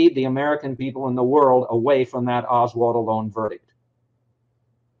would lead the American people and the world away from that Oswald alone verdict.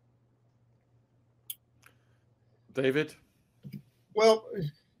 David? Well,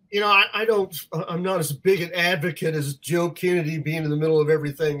 I'm not as big an advocate as Joe Kennedy being in the middle of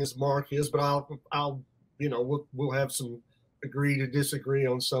everything as Mark is, but we'll have some agree to disagree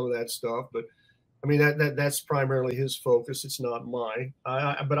on some of that stuff. But I mean, that's primarily his focus. It's not mine.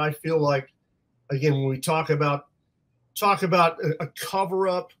 But I feel like, again, when we talk about a cover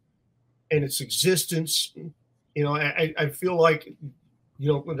up and its existence, I feel like,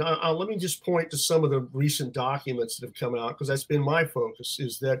 let me just point to some of the recent documents that have come out, because that's been my focus,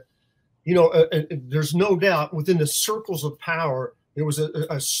 is that, there's no doubt within the circles of power, there was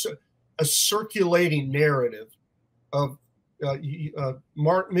a circulating narrative of,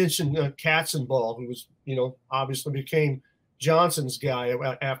 Mark mentioned Katzenball, who was, obviously became Johnson's guy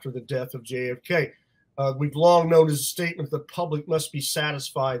after the death of JFK. We've long known his statement, the public must be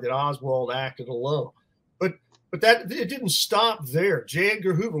satisfied that Oswald acted alone. But that it didn't stop there. J.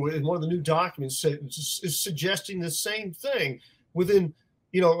 Edgar Hoover, in one of the new documents, is suggesting the same thing within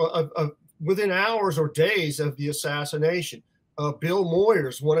hours or days of the assassination. Bill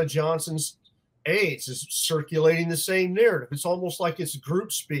Moyers, one of Johnson's aides, is circulating the same narrative. It's almost like it's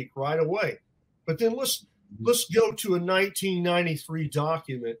group speak right away. But then let's go to a 1993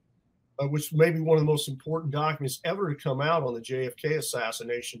 document, which may be one of the most important documents ever to come out on the JFK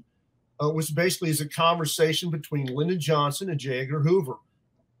assassination. Which basically is a conversation between Lyndon Johnson and J. Edgar Hoover.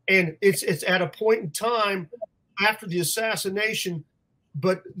 And it's at a point in time after the assassination,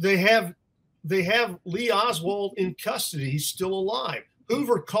 but they have Lee Oswald in custody. He's still alive.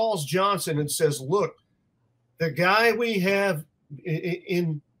 Hoover calls Johnson and says, look, the guy we have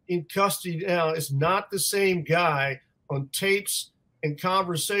in custody now is not the same guy on tapes and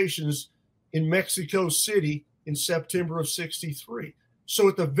conversations in Mexico City in September of '63. So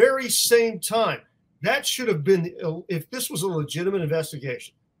at the very same time, that should have been, if this was a legitimate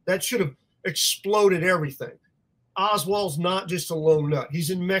investigation, that should have exploded everything. Oswald's not just a lone nut. He's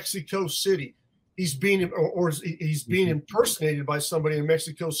in Mexico City. He's being impersonated by somebody in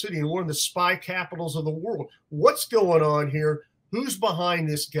Mexico City, in one of the spy capitals of the world. What's going on here? Who's behind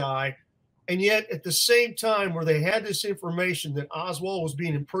this guy? And yet at the same time, where they had this information that Oswald was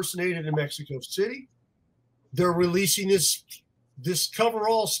being impersonated in Mexico City, they're releasing this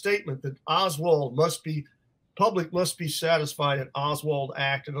coverall statement that Oswald must be public must be satisfied that Oswald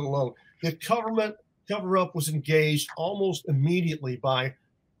acted alone. The government cover-up was engaged almost immediately by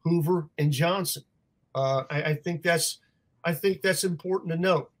Hoover and Johnson. I think that's important to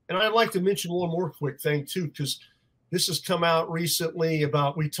note. And I'd like to mention one more quick thing too, because this has come out recently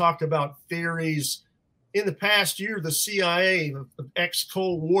we talked about theories. In the past year, the CIA, an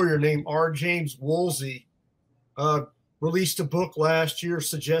ex-Cold Warrior named R. James Woolsey, released a book last year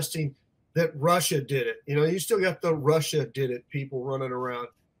suggesting that Russia did it. You know, you still got the Russia did it people running around.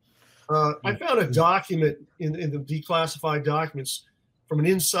 I found a document in the declassified documents from an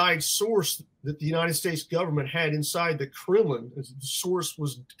inside source that the United States government had inside the Kremlin. The source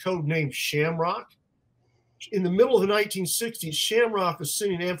was codenamed Shamrock. In the middle of the 1960s, Shamrock was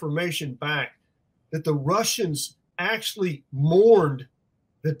sending information back that the Russians actually mourned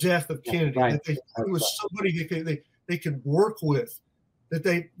the death of Kennedy. Right. That it was somebody they could work with, that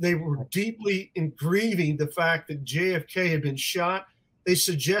they were deeply in grieving the fact that JFK had been shot. They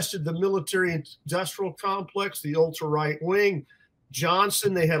suggested the military industrial complex, the ultra right wing,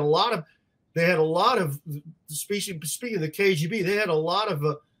 Johnson. They had a lot of speaking of the KGB, they had a lot of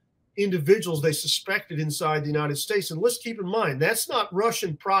individuals they suspected inside the United States. And let's keep in mind, that's not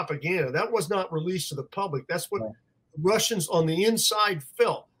Russian propaganda. That was not released to the public. That's what Russians on the inside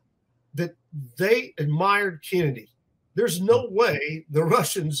felt, that they admired Kennedy. There's no way the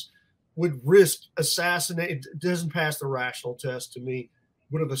Russians would risk assassinating. It doesn't pass the rational test to me.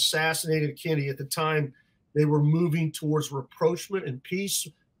 Would have assassinated Kennedy at the time they were moving towards rapprochement and peace.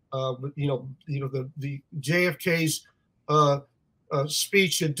 The JFK's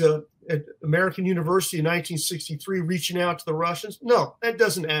speech at American University in 1963, reaching out to the Russians. No, that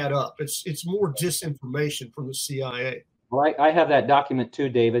doesn't add up. It's more disinformation from the CIA. Well, I have that document too,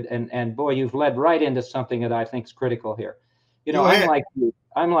 David, and boy, you've led right into something that I think is critical here. You know, I'm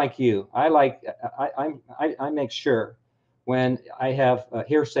like you. I make sure when I have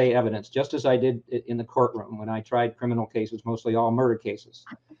hearsay evidence, just as I did in the courtroom when I tried criminal cases, mostly all murder cases.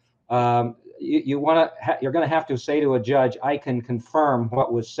 You're going to have to say to a judge, I can confirm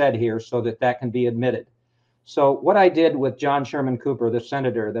what was said here so that can be admitted. So what I did with John Sherman Cooper, the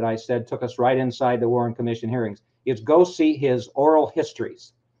senator that I said took us right inside the Warren Commission hearings, is go see his oral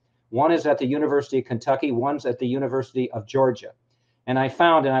histories. One is at the University of Kentucky, one's at the University of Georgia. And I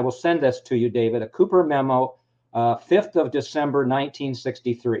found, and I will send this to you, David, a Cooper memo, 5th of December,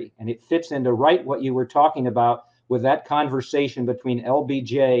 1963. And it fits into right what you were talking about with that conversation between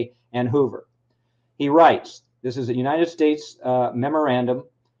LBJ and Hoover. He writes, this is a United States memorandum.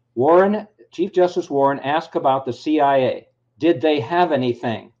 Chief Justice Warren asked about the CIA. Did they have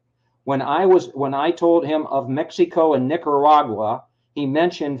anything? When I told him of Mexico and Nicaragua, he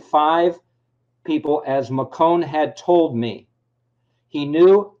mentioned 5 people as McCone had told me. He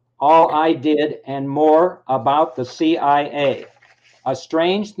knew all I did and more about the CIA. A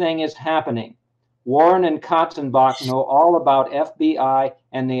strange thing is happening. Warren and Katzenbach know all about FBI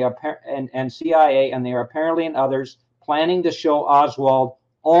and CIA, and they are apparently and others planning to show Oswald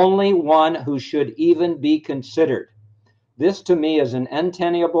only one who should even be considered. This to me is an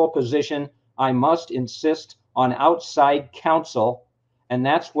untenable position. I must insist on outside counsel. And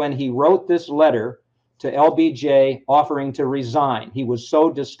that's when he wrote this letter to LBJ offering to resign. He was so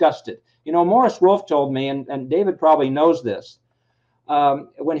disgusted. You know, Morris Wolf told me, and David probably knows this,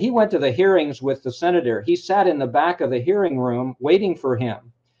 when he went to the hearings with the senator, he sat in the back of the hearing room waiting for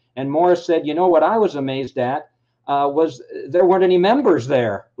him. And Morris said, you know what I was amazed at was there weren't any members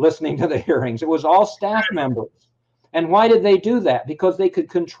there listening to the hearings. It was all staff members. And why did they do that? Because they could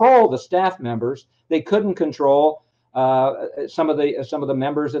control the staff members. They couldn't control some of the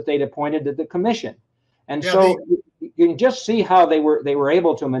members that they'd appointed to the commission. And so you can just see how they were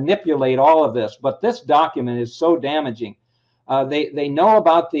able to manipulate all of this. But this document is so damaging. They know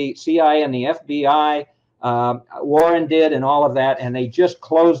about the CIA and the FBI. Warren did and all of that, and they just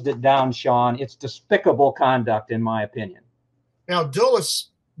closed it down, Sean. It's despicable conduct, in my opinion. Now, Dulles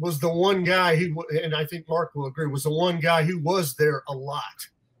was the one guy who, and I think Mark will agree, was the one guy who was there a lot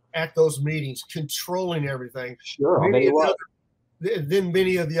at those meetings, controlling everything. Sure, then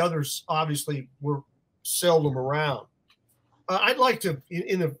many of the others obviously were seldom around. I'd like to,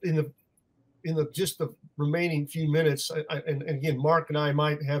 in the just the remaining few minutes, and again, Mark and I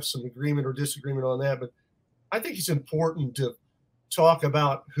might have some agreement or disagreement on that, but I think it's important to talk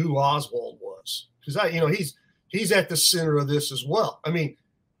about who Oswald was, because he's at the center of this as well. I mean,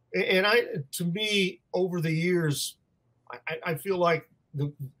 and to me, over the years, I feel like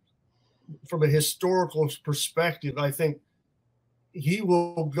from a historical perspective, I think he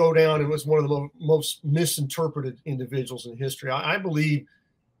will go down and was one of the most misinterpreted individuals in history. I believe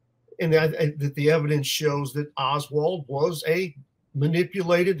and that the evidence shows that Oswald was a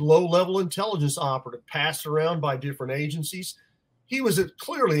manipulated low-level intelligence operative passed around by different agencies. He was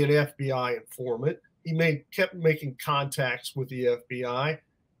clearly an FBI informant. He kept making contacts with the FBI.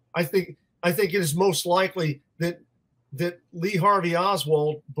 I think it is most likely that Lee Harvey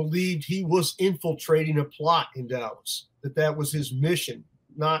Oswald believed he was infiltrating a plot in Dallas, that was his mission,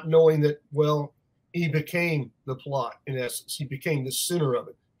 not knowing that, well, he became the plot in essence. He became the center of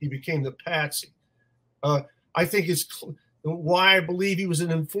it. He became the patsy. I think it's why I believe he was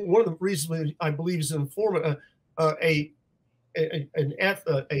one of the reasons I believe he's an informant. The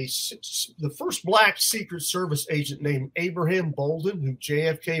first black Secret Service agent named Abraham Bolden, who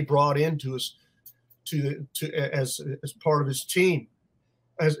JFK brought into us as part of his team,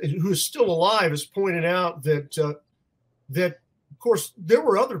 who is still alive, has pointed out that of course there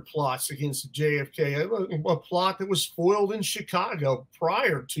were other plots against JFK, a plot that was foiled in Chicago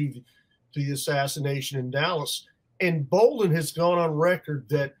prior to the assassination in Dallas. And Bolden has gone on record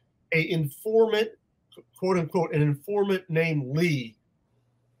that an informant, quote unquote, an informant named Lee,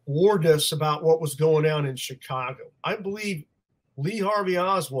 warned us about what was going on in Chicago. I believe Lee Harvey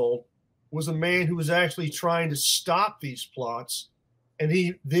Oswald was a man who was actually trying to stop these plots,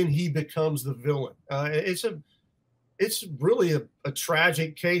 and then he becomes the villain. It's really a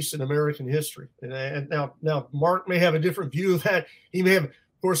tragic case in American history. And now Mark may have a different view of that. He may have, of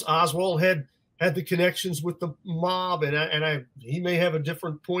course, Oswald had the connections with the mob, and he may have a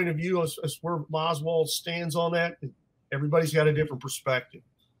different point of view as where Oswald stands on that. Everybody's got a different perspective.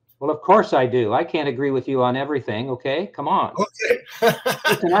 Well, of course I do. I can't agree with you on everything. Okay, come on. Okay.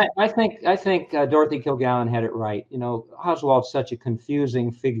 Listen, I think Dorothy Kilgallen had it right. You know, Oswald's such a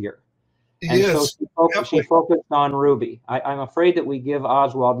confusing figure. And yes, so she focused on Ruby. I'm afraid that we give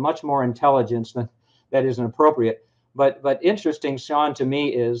Oswald much more intelligence than that isn't appropriate. But interesting, Sean, to me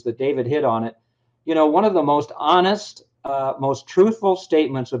is that David hit on it. You know, one of the most honest, most truthful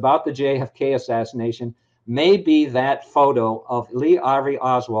statements about the JFK assassination may be that photo of Lee Harvey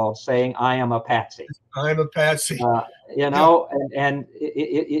Oswald saying, "I am a patsy." I'm a patsy. You know, and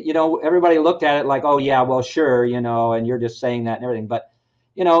you know, everybody looked at it like, "Oh yeah, well sure," you know, and you're just saying that and everything. But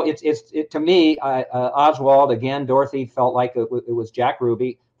you know, it to me, Oswald, again, Dorothy felt like it was Jack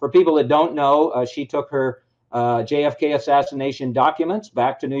Ruby. For people that don't know, she took her JFK assassination documents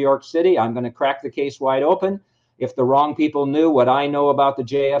back to New York City. I'm going to crack the case wide open. If the wrong people knew what I know about the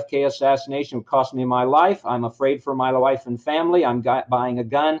JFK assassination, it would cost me my life. I'm afraid for my wife and family. I'm buying a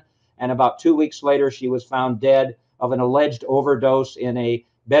gun. And about 2 weeks later, she was found dead of an alleged overdose in a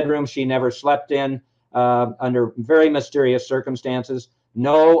bedroom she never slept in under very mysterious circumstances.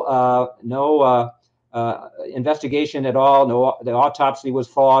 No investigation at all. No, the autopsy was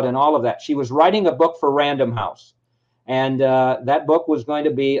flawed and all of that. She was writing a book for Random House. And that book was going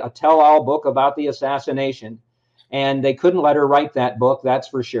to be a tell-all book about the assassination. And they couldn't let her write that book, that's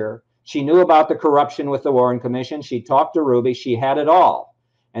for sure. She knew about the corruption with the Warren Commission. She talked to Ruby. She had it all.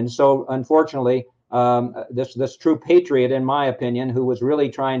 And so, unfortunately, this true patriot, in my opinion, who was really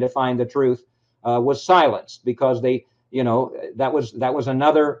trying to find the truth, was silenced because they, you know, that was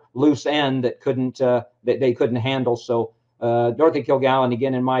another loose end that they couldn't handle. So Dorothy Kilgallen,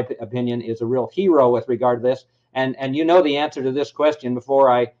 again, in my opinion, is a real hero with regard to this. And you know the answer to this question before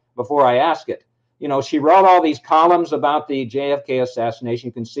I ask it. You know, she wrote all these columns about the JFK assassination.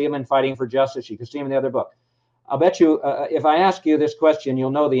 You can see them in Fighting for Justice. You can see them in the other book. I'll bet you, if I ask you this question,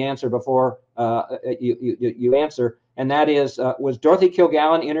 you'll know the answer before you answer. And that is, was Dorothy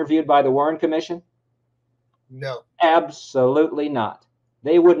Kilgallen interviewed by the Warren Commission? No. Absolutely not.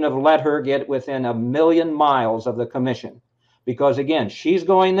 They wouldn't have let her get within 1,000,000 miles of the commission. Because, again, she's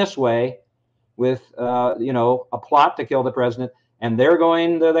going this way with, you know, a plot to kill the president. And they're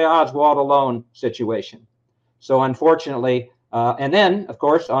going to the Oswald alone situation. So unfortunately, and then, of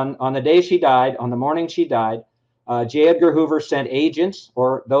course, on the day she died, on the morning she died, J. Edgar Hoover sent agents,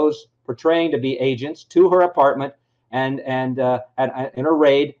 or those portraying to be agents, to her apartment and in a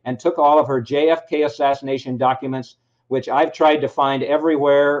raid, and took all of her JFK assassination documents, which I've tried to find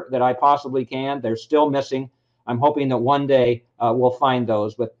everywhere that I possibly can. They're still missing. I'm hoping that one day we'll find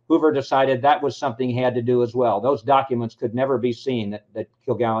those. But Hoover decided that was something he had to do as well. Those documents could never be seen that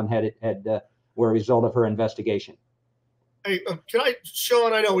Kilgallen had were a result of her investigation. Hey,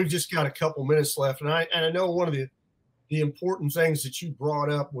 Sean? I know we've just got a couple minutes left, and I know one of the important things that you brought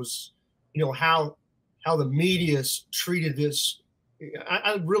up was, you know, how the media's treated this.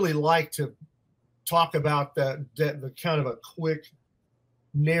 I'd really like to talk about the kind of a quick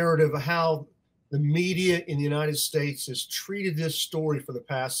narrative of how the media in the United States has treated this story for the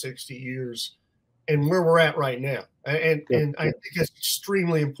past 60 years. and where we're at right now. And I think that's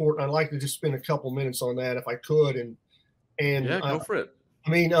extremely important. I'd like to just spend a couple minutes on that if I could. And yeah, go for it. I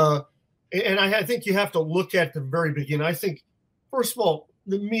mean, and I think you have to look at the very beginning. I think, first of all,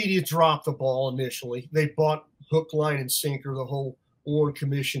 the media dropped the ball initially. They bought hook, line, and sinker, the whole Warren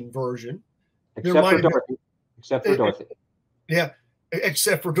Commission version. Except for Dorothy. Except for Dorothy. Yeah,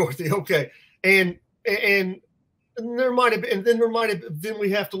 except for Dorothy. Okay. And there might have been, then we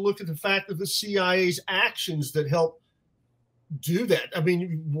have to look at the fact of the CIA's actions that helped do that. I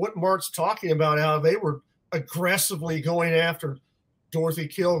mean, what Mark's talking about, how they were aggressively going after Dorothy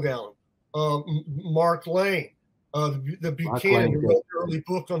Kilgallen, Mark Lane, the Buchanan, who wrote the early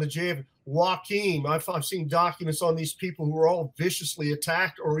book on the JFK, Joaquin. I've seen documents on these people who were all viciously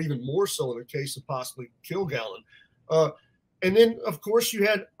attacked, or even more so in the case of possibly Kilgallen. And then, of course, you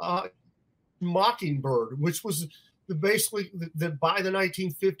had Mockingbird, which was basically by the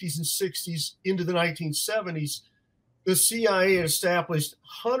 1950s and 60s into the 1970s, the CIA had established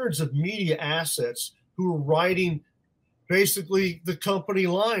hundreds of media assets who were writing basically the company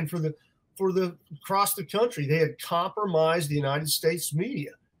line for the across the country. They had compromised the United States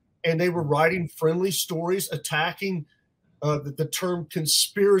media, and they were writing friendly stories attacking. The term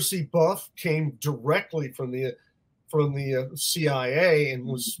conspiracy buff came directly from the CIA and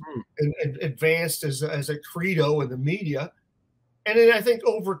was advanced as a credo in the media. And then I think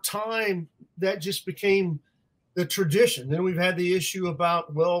over time that just became the tradition. Then we've had the issue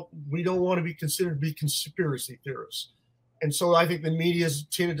about, well, we don't want to be considered to be conspiracy theorists. And so I think the media has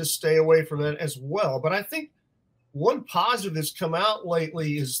tended to stay away from that as well. But I think one positive that's come out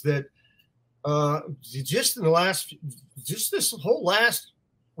lately is that just this whole last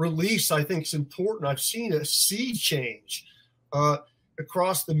release, I think, is important. I've seen a sea change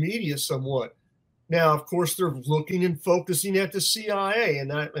across the media somewhat. Now, of course, they're looking and focusing at the CIA,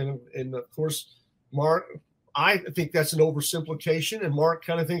 and of course, Mark, I think that's an oversimplification, and Mark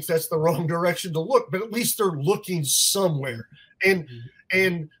kind of thinks that's the wrong direction to look. But at least they're looking somewhere, and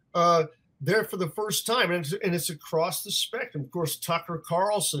there for the first time, and it's across the spectrum. Of course, Tucker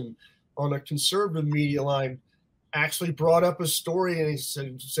Carlson on a conservative media line actually brought up a story, and he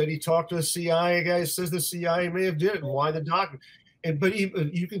said he talked to a CIA guy who says the CIA may have did it, and why the document. But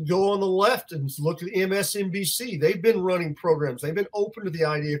you can go on the left and look at MSNBC. They've been running programs. They've been open to the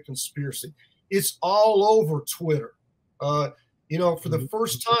idea of conspiracy. It's all over Twitter. For the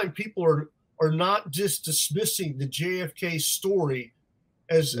first time, people are not just dismissing the JFK story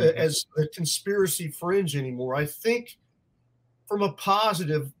as a conspiracy fringe anymore. I think from a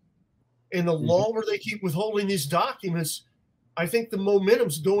positive, and the longer they keep withholding these documents, I think the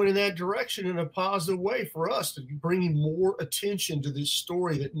momentum's going in that direction in a positive way for us to be bringing more attention to this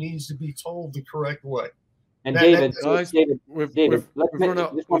story that needs to be told the correct way. And David, one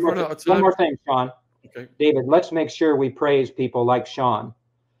more thing, Sean. Okay. David, let's make sure we praise people like Sean,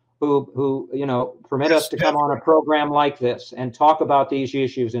 who permit us to come on a program like this and talk about these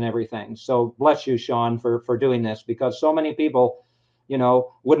issues and everything. So bless you, Sean, for doing this, because so many people,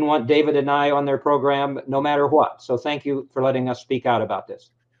 wouldn't want David and I on their program no matter what. So thank you for letting us speak out about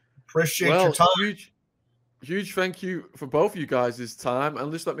this. Appreciate your time. Huge thank you for both of you guys' time.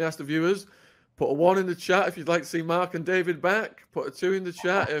 And just let me ask the viewers, put a 1 in the chat if you'd like to see Mark and David back. Put a 2 in the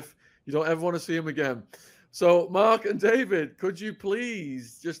chat if you don't ever want to see them again. So Mark and David, could you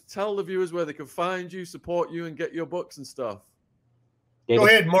please just tell the viewers where they can find you, support you, and get your books and stuff? David? Go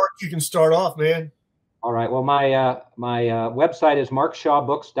ahead, Mark. You can start off, man. All right. Well, my website is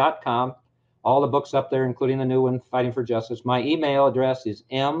markshawbooks.com. All the books up there, including the new one, Fighting for Justice. My email address is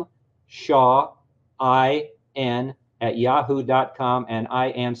mshawin@yahoo.com, and I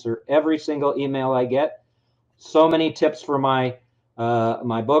answer every single email I get. So many tips for my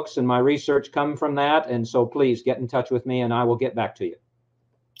books and my research come from that, and so please get in touch with me, and I will get back to you.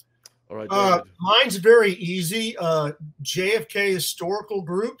 All right, David. Mine's very easy. JFK Historical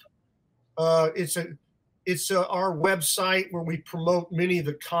Group. It's our website where we promote many of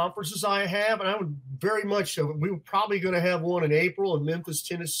the conferences I have, and I would very much. We were probably going to have one in April in Memphis,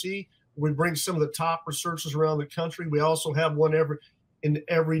 Tennessee. We bring some of the top researchers around the country. We also have one every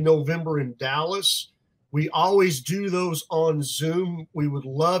November in Dallas. We always do those on Zoom. We would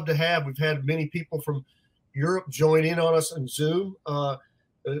love to have. We've had many people from Europe join in on us on Zoom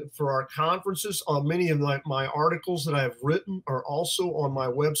for our conferences. Many of my articles that I have written are also on my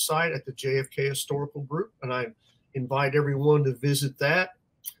website at the JFK Historical Group, and I invite everyone to visit that.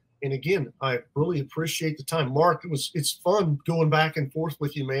 And again, I really appreciate the time. Mark, it's fun going back and forth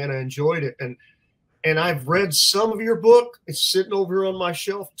with you, man. I enjoyed it. And I've read some of your book. It's sitting over here on my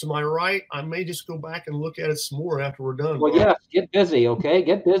shelf to my right. I may just go back and look at it some more after we're done. Well, Mark. yes, get busy, okay?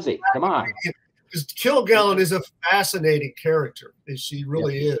 Get busy. Come on. Because Kilgallen is a fascinating character. She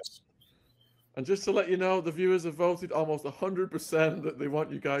really is. And just to let you know, the viewers have voted almost 100% that they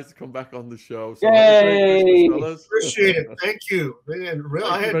want you guys to come back on the show. So Yay! fellas. Appreciate it. Thank you. Man,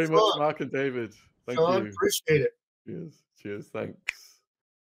 Thank you very much, Mark and David. Thank Sean, you. appreciate it. Cheers. Cheers. Thanks.